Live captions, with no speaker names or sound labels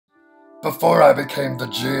Before I became the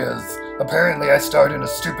Jizz, apparently I starred in a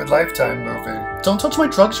stupid Lifetime movie. Don't touch my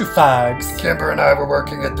drugs, you fags. Kimber and I were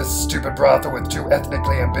working at this stupid brothel with two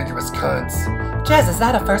ethnically ambiguous cunts. Jizz, is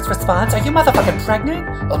that a first response? Are you motherfucking pregnant?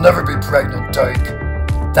 I'll never be pregnant,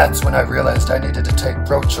 dyke. That's when I realized I needed to take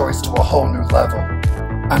pro-choice to a whole new level.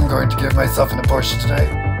 I'm going to give myself an abortion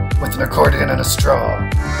tonight, with an accordion and a straw.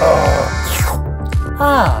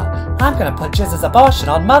 I'm gonna put Jizz's abortion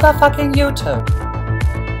on motherfucking YouTube.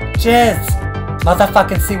 Jizz,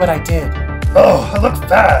 motherfucking see what I did. Oh, I look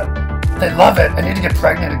fat. They love it. I need to get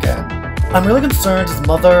pregnant again. I'm really concerned as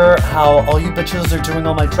mother how all you bitches are doing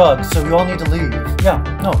all my drugs, so you all need to leave. Yeah,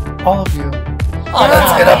 no, all of you.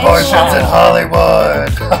 Let's get abortions in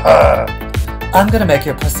Hollywood. I'm gonna make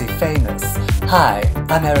your pussy famous. Hi,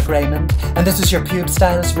 I'm Eric Raymond, and this is your pube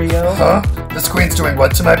stylist, Rio. Huh? This queen's doing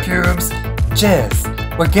what to my pubes?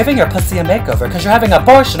 Jizz, we're giving your pussy a makeover because you're having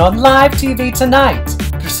abortion on live TV tonight.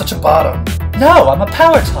 You're such a bottom. No, I'm a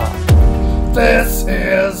power top. This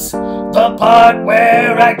is the part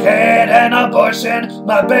where I get an abortion.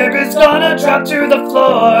 My baby's gonna drop to the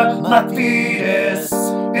floor. My fetus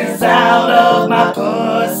is out of my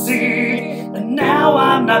pussy. And now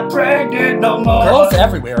I'm not pregnant no more. Girls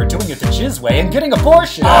everywhere are doing it the Jizz way and getting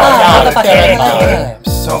abortion. I'm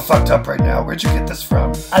so fucked up right now. Where'd you get this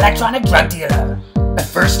from? Electronic drug dealer. At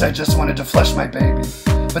first I just wanted to flush my baby,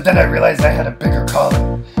 but then I realized I had a bigger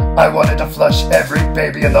calling. I wanted to flush every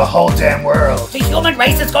baby in the whole damn world. The human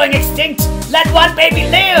race is going extinct. Let one baby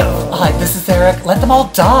live. Hi, this is Eric. Let them all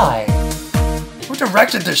die. Who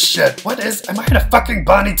directed this shit? Am I in a fucking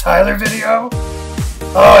Bonnie Tyler video?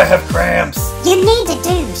 Oh, I have cramps. You need a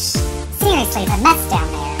douche. Seriously, the mess down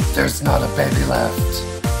there. There's not a baby left.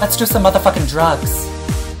 Let's do some motherfucking drugs.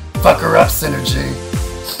 Fuck her up, Synergy.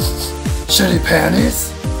 Shitty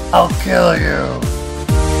panties? I'll kill you.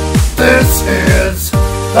 This is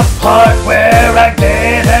the part where I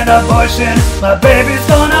get an abortion. My baby's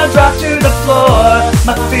gonna drop to the floor.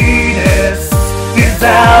 My fetus is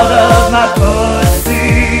out of my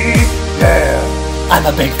pussy. Yeah. I'm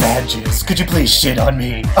a big fan, Jizz. Could you please shit on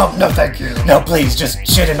me? Oh, no thank you. No, please, just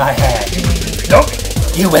shit in my head. Nope.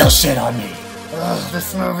 You will shit on me. Ugh,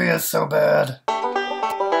 this movie is so bad.